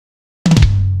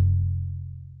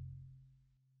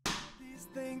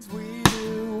Things we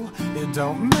do, it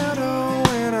don't matter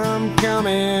when I'm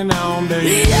coming home to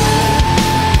you.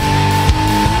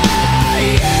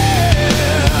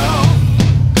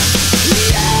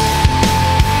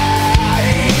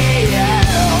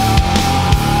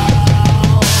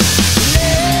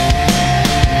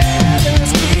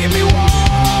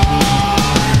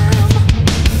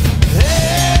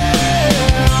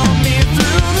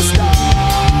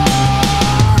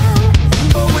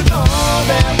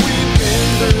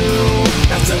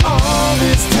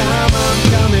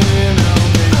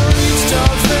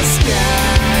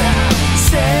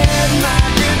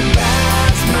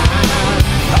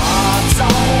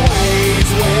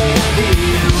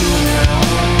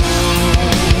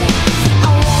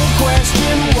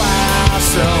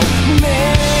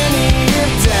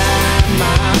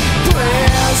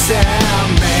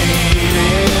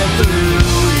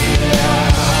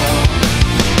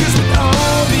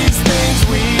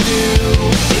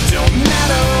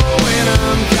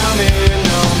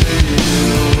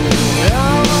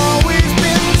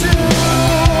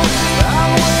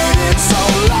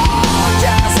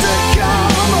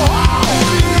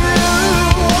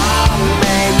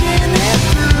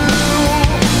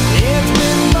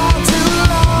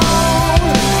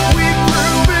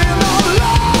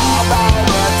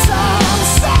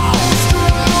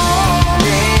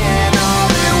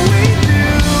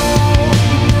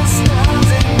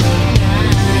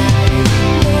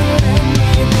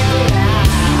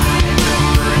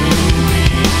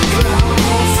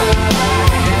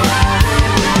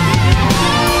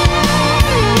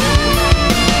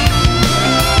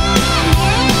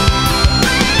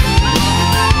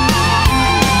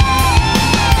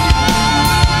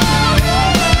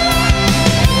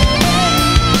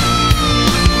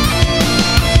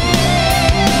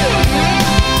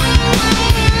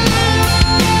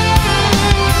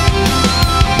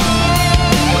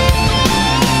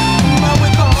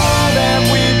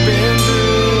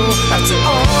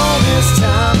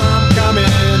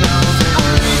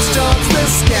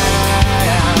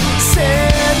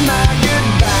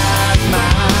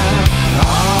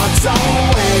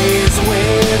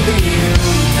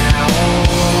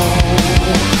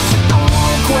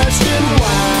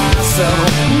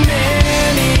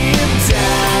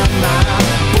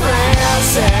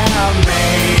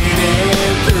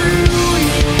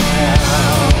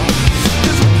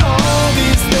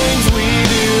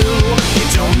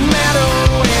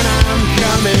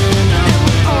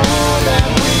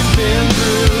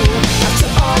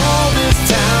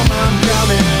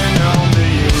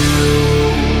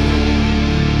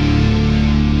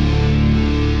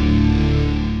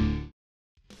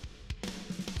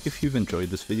 If you've enjoyed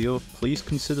this video, please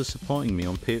consider supporting me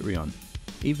on Patreon.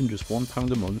 Even just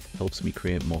 £1 a month helps me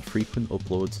create more frequent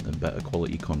uploads and better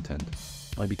quality content.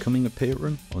 By becoming a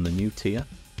patron on the new tier,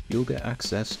 you'll get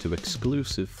access to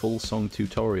exclusive full song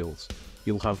tutorials,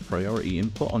 you'll have priority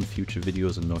input on future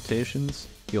videos and notations,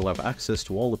 you'll have access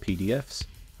to all the PDFs,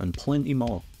 and plenty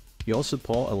more. Your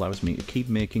support allows me to keep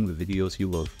making the videos you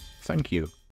love. Thank you.